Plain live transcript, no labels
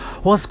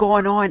What's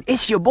going on?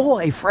 It's your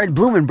boy, Fred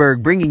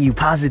Blumenberg, bringing you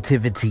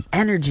positivity,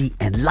 energy,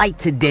 and light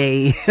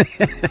today.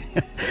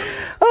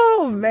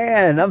 Oh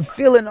man, I'm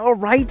feeling all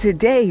right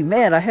today,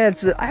 man. I had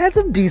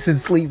some decent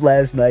sleep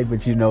last night, but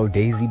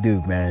Daisy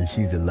Duke, man,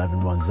 she's 11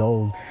 months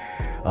old.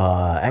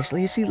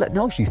 Actually, she's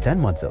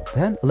 10 months old.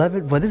 10,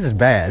 11, but this is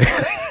bad.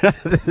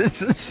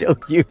 This will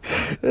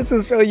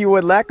show you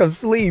what lack of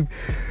sleep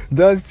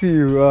does to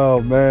you.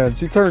 Oh man,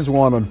 she turns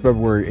 1 on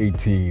February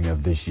 18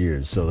 of this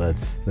year, so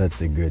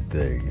that's a good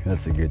thing.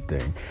 That's a good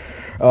thing.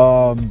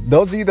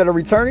 Those of you that are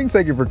returning,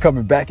 thank you for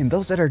coming back. And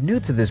those that are new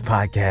to this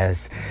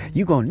podcast,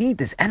 you're going to need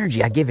this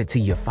energy. I give it to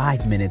you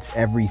 5 minutes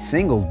every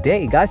single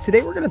day. Guys,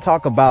 today we're going to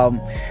talk about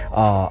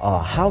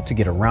how to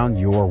get around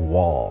your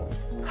wall.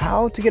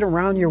 How to get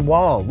around your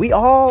wall. We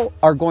all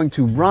are going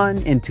to run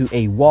into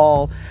a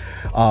wall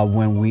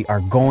when we are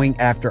going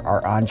after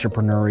our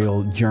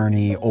entrepreneurial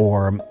journey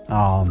or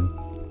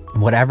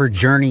whatever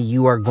journey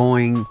you are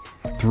going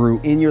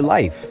through in your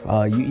life.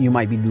 You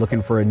might be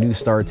looking for a new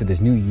start to this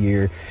new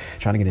year,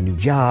 trying to get a new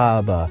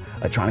job,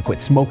 trying to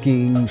quit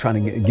smoking,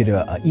 trying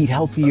to eat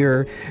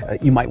healthier.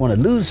 You might want to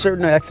lose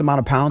certain X amount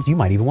of pounds. You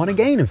might even want to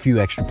gain a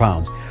few extra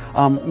pounds.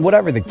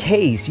 Whatever the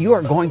case, you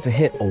are going to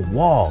hit a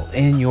wall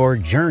in your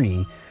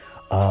journey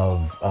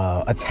of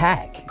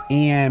attack.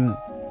 And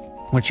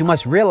what you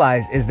must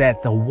realize is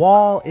that the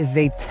wall is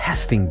a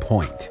testing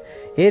point.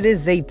 It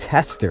is a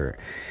tester.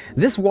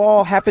 This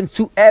wall happens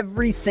to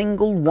every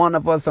single one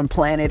of us on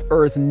planet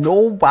Earth.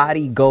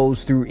 Nobody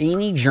goes through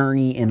any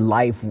journey in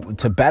life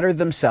to better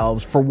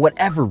themselves for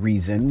whatever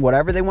reason,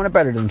 whatever they want to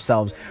better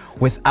themselves,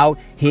 without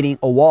hitting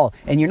a wall.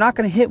 And you're not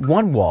going to hit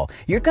one wall.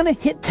 You're going to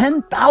hit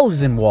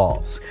 10,000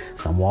 walls.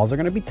 Some walls are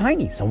going to be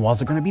tiny. Some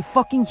walls are going to be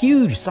fucking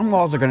huge. Some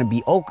walls are going to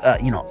be,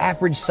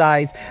 average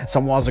size.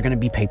 Some walls are going to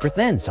be paper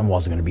thin. Some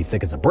walls are going to be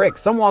thick as a brick.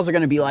 Some walls are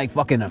going to be like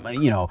fucking,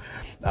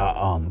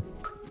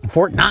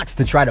 Fort Knox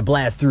to try to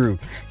blast through.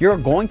 You're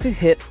going to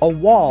hit a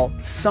wall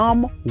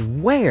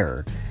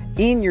somewhere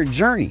in your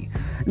journey.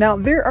 Now,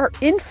 there are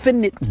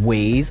infinite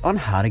ways on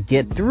how to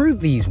get through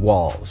these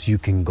walls. You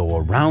can go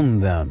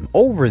around them,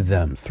 over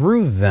them,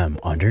 through them,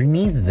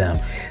 underneath them.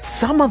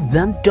 Some of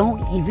them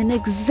don't even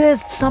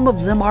exist. Some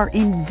of them are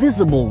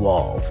invisible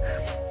walls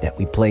that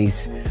we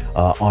place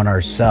on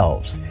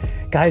ourselves.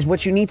 Guys,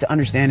 what you need to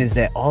understand is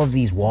that all of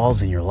these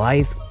walls in your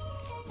life,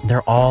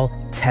 they're all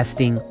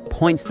testing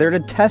points. They're to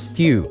test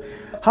you.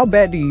 How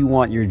bad do you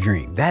want your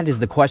dream? That is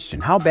the question.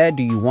 How bad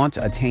do you want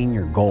to attain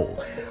your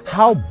goal?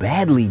 How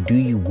badly do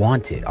you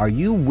want it? Are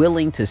you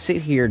willing to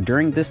sit here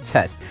during this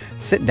test,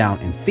 sit down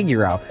and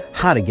figure out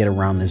how to get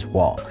around this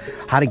wall?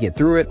 How to get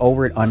through it,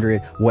 over it, under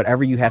it,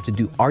 whatever you have to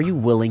do. Are you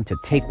willing to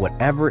take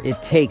whatever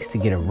it takes to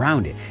get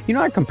around it?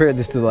 I compared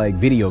this to like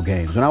video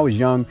games. When I was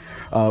young,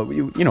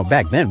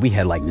 back then we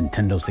had like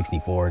Nintendo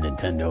 64,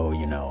 Nintendo,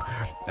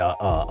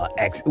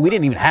 we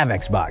didn't even have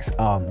Xbox.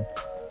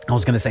 I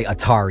was going to say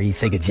Atari,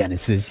 Sega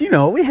Genesis.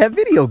 We had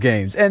video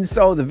games. And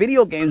so the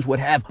video games would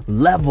have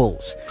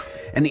levels.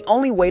 And the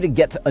only way to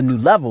get to a new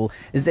level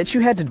is that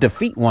you had to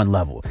defeat one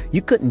level.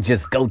 You couldn't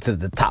just go to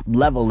the top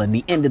level and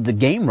the end of the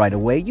game right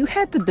away. You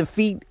had to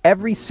defeat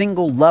every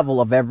single level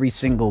of every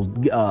single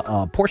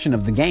portion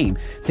of the game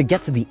to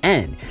get to the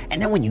end.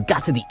 And then when you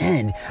got to the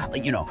end,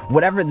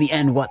 whatever the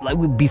end was, like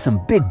would be some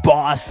big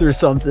boss or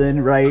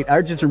something, right?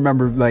 I just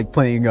remember like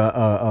playing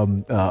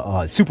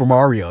Super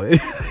Mario.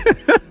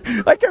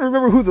 I can't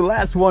remember who the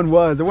last one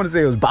was. I want to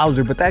say it was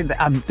Bowser, but I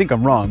think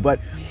I'm wrong. But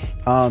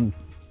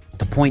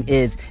the point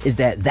is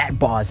that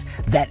boss,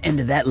 that end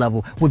of that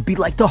level would be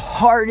like the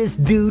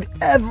hardest dude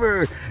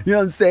ever. You know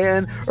what I'm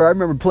saying? Or I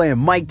remember playing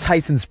Mike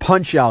Tyson's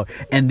Punch-Out,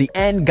 and the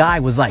end guy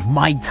was like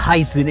Mike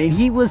Tyson, and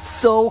he was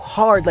so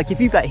hard. Like if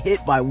you got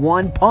hit by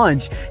one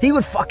punch, he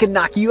would fucking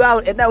knock you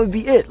out, and that would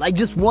be it. Like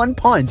just one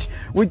punch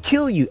would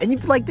kill you. And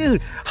you'd be like,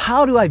 dude,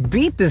 how do I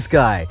beat this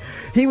guy?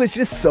 He was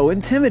just so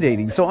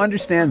intimidating. So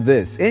understand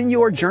this. In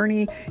your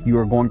journey, you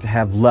are going to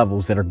have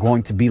levels that are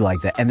going to be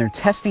like that, and they're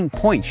testing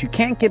points. You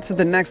can't get to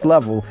the next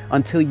level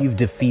until you've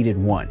defeated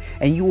one,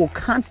 and you will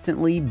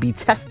constantly be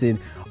tested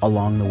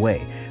along the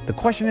way. The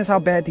question is, how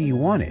bad do you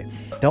want it?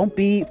 Don't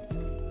be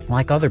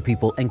like other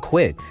people and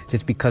quit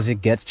just because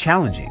it gets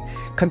challenging.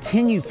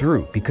 Continue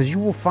through, because you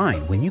will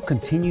find when you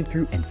continue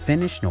through and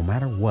finish, no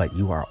matter what,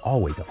 you are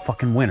always a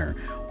fucking winner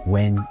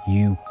when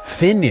you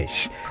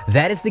finish.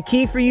 That is the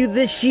key for you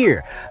this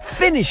year.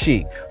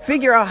 Finishing.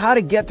 Figure out how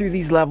to get through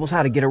these levels,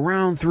 how to get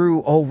around,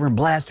 through, over, and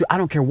blast through. I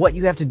don't care what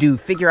you have to do.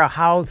 Figure out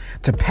how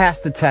to pass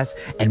the test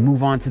and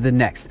move on to the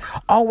next.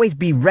 Always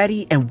be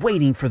ready and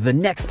waiting for the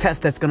next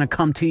test that's going to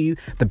come to you.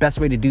 The best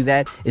way to do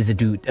that is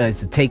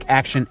to take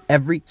action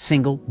every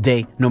single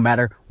day, no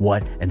matter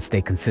what, and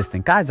stay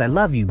consistent. Guys, I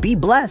love you. Be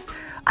blessed.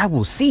 I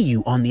will see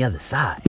you on the other side.